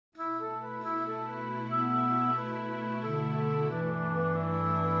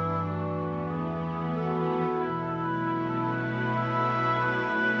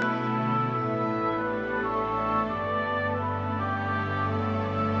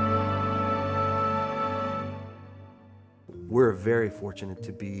We're very fortunate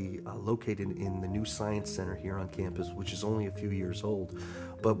to be located in the new Science Center here on campus, which is only a few years old,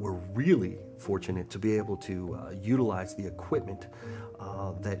 but we're really fortunate to be able to utilize the equipment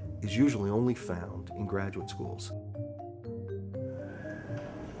that is usually only found in graduate schools.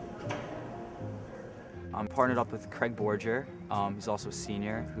 I'm partnered up with Craig Borger. He's also a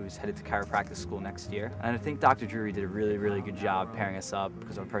senior who's headed to chiropractic school next year. And I think Dr. Drury did a really, really good job pairing us up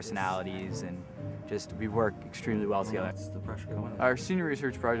because of our personalities, and just we work extremely well together. That's the pressure going on. Our senior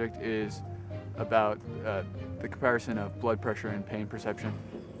research project is about the comparison of blood pressure and pain perception.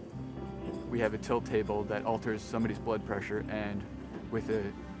 We have a tilt table that alters somebody's blood pressure, and with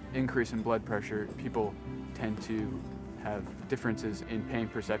an increase in blood pressure, people tend to have differences in pain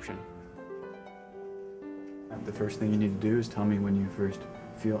perception. The first thing you need to do is tell me when you first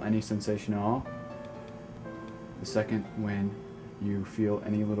feel any sensation at all. The second, when you feel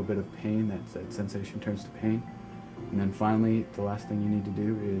any little bit of pain, that sensation turns to pain. And then finally, the last thing you need to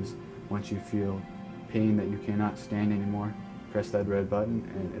do is, once you feel pain that you cannot stand anymore, press that red button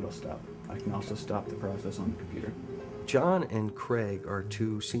and it'll stop. I can also stop the process on the computer. John and Craig are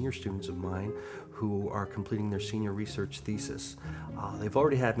two senior students of mine who are completing their senior research thesis. They've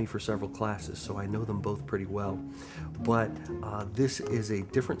already had me for several classes, so I know them both pretty well. But this is a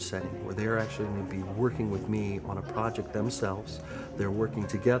different setting where they're actually going to be working with me on a project themselves. They're working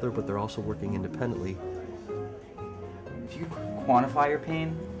together, but they're also working independently. If you quantify your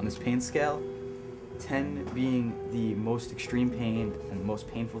pain on this pain scale, 10 being the most extreme pain and the most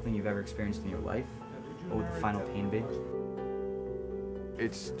painful thing you've ever experienced in your life, what would the final pain be?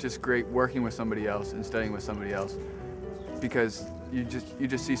 It's just great working with somebody else and studying with somebody else, because you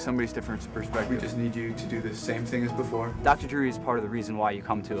just see somebody's different perspective. We just need you to do the same thing as before. Dr. Drury is part of the reason why you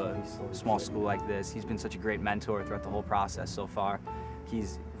come to a small school like this. He's been such a great mentor throughout the whole process so far.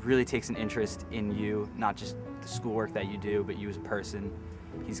 He's really takes an interest in you, not just the schoolwork that you do, but you as a person.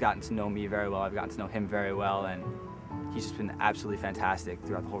 He's gotten to know me very well, I've gotten to know him very well, and he's just been absolutely fantastic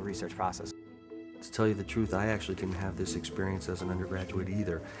throughout the whole research process. To tell you the truth, I actually didn't have this experience as an undergraduate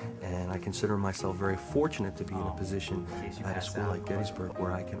either, and I consider myself very fortunate to be in a position at a school like Gettysburg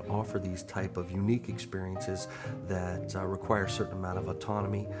where I can offer these type of unique experiences that require a certain amount of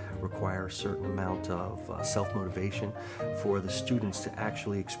autonomy, require a certain amount of self-motivation for the students to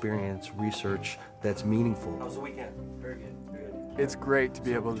actually experience research that's meaningful. How was the weekend? Very good. It's great to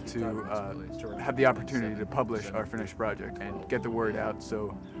be able to have the opportunity to publish our finished project and get the word out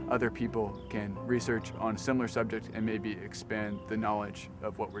so other people can research on a similar subject and maybe expand the knowledge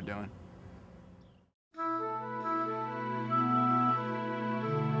of what we're doing.